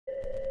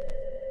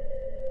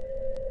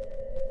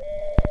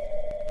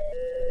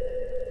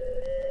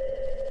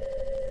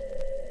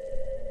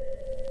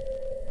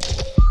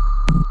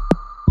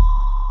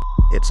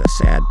It's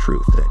a sad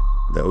truth that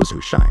those who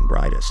shine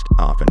brightest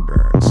often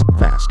burns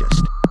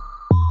fastest.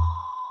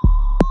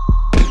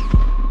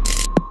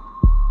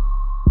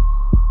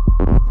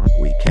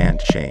 We can't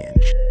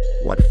change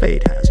what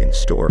fate has in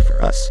store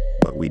for us,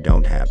 but we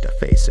don't have to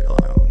face it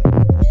alone.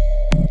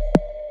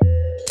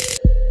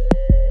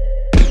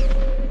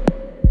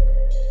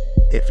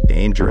 If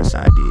dangerous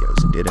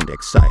ideas didn't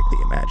excite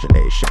the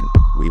imagination,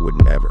 we would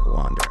never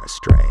wander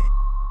astray.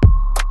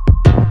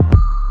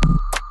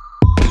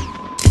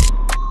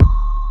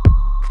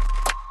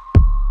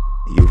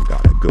 You've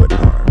got a good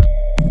heart.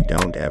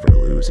 Don't ever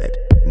lose it,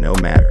 no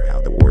matter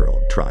how the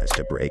world tries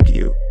to break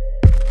you.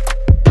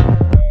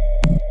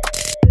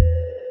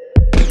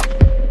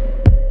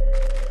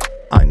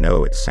 I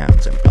know it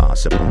sounds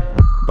impossible,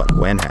 but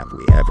when have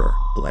we ever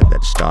let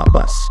that stop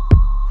us?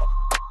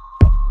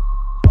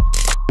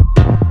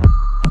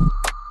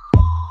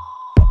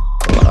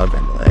 Love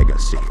and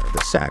legacy are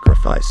the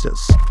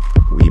sacrifices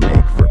we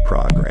make for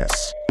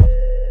progress.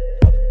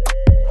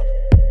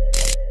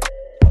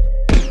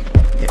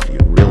 If you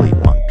really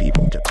want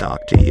people to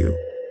talk to you,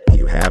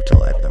 you have to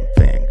let them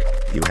think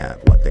you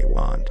have what they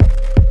want.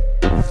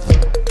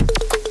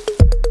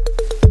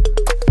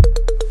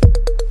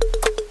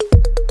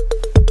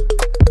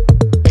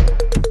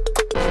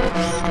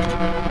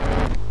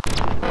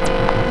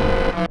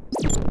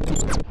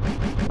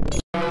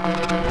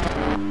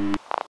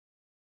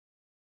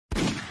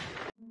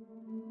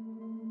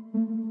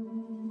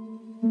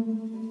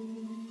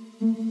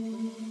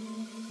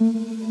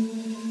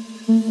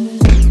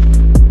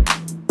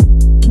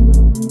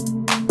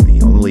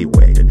 The only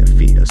way to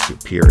defeat a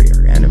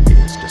superior enemy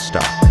is to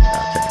stop at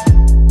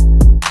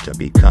nothing, to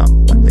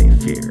become what they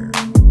fear.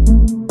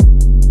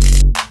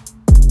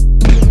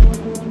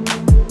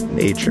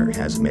 Nature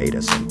has made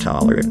us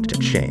intolerant to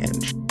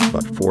change,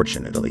 but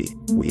fortunately,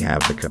 we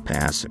have the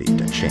capacity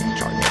to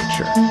change our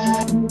nature.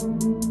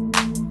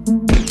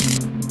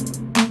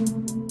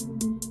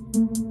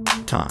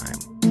 Time.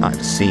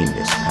 I've seen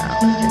this power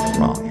in the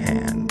wrong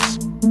hands.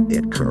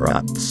 It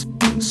corrupts,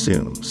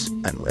 consumes,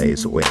 and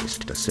lays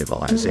waste to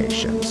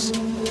civilizations.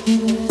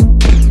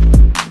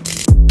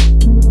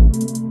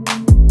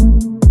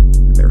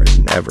 There is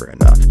never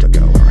enough to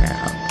go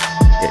around.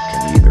 It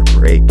can either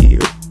break you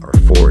or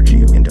forge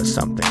you into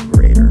something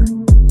greater.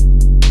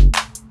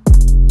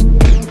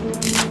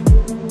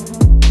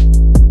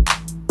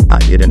 I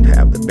didn't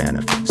have the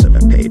benefits of a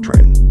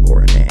patron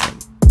or a name.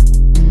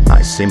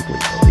 I simply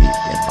believed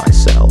in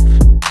myself.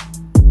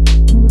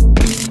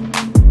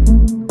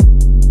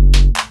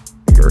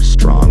 You're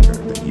stronger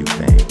than you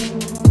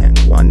think, and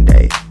one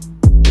day,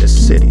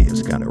 this city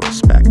is gonna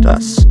respect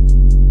us.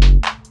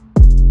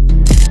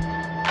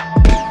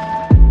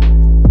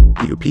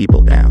 You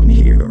people down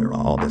here are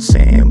all the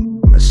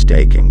same,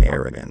 mistaking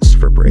arrogance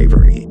for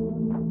bravery.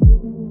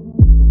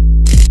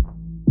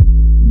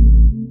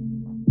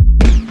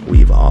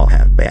 We've all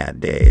had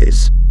bad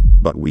days,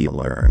 but we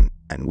learn,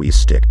 and we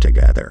stick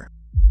together.